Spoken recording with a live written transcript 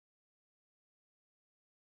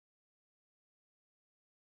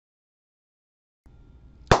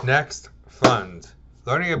Next, fund.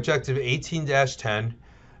 Learning objective 18-10,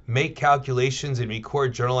 make calculations and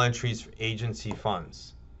record journal entries for agency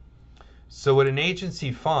funds. So what an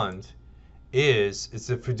agency fund is, it's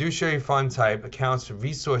a fiduciary fund type, accounts for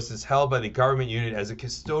resources held by the government unit as a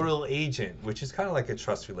custodial agent, which is kind of like a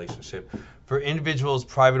trust relationship, for individuals,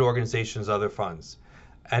 private organizations, other funds.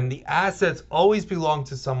 And the assets always belong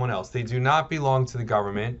to someone else. They do not belong to the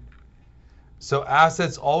government. So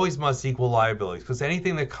assets always must equal liabilities, because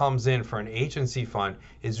anything that comes in for an agency fund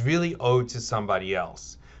is really owed to somebody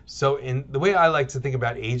else. So in the way I like to think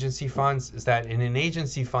about agency funds is that in an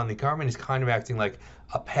agency fund, the government is kind of acting like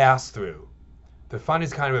a pass-through. The fund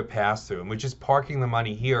is kind of a pass-through, and we're just parking the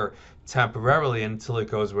money here temporarily until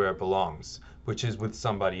it goes where it belongs, which is with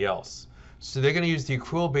somebody else. So they're going to use the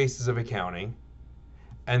accrual basis of accounting,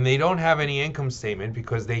 and they don't have any income statement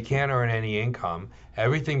because they can't earn any income.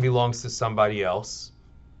 Everything belongs to somebody else.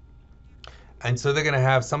 And so they're going to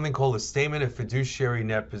have something called a statement of fiduciary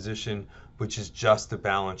net position, which is just a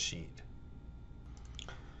balance sheet.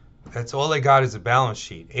 That's all they got is a balance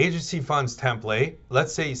sheet. Agency funds template.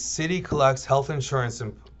 Let's say city collects health insurance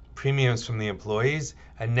and premiums from the employees,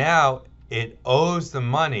 and now it owes the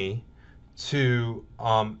money to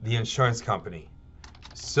the insurance company.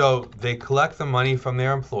 So they collect the money from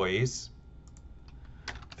their employees.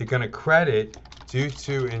 They're going to credit due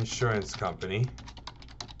to insurance company.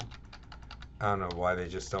 I don't know why they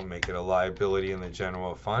just don't make it a liability in the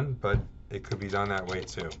general fund, but it could be done that way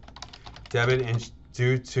too. Debit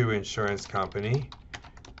due to insurance company,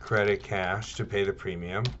 credit cash to pay the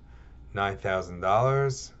premium,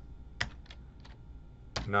 $9,000,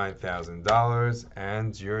 $9,000,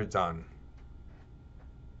 and you're done.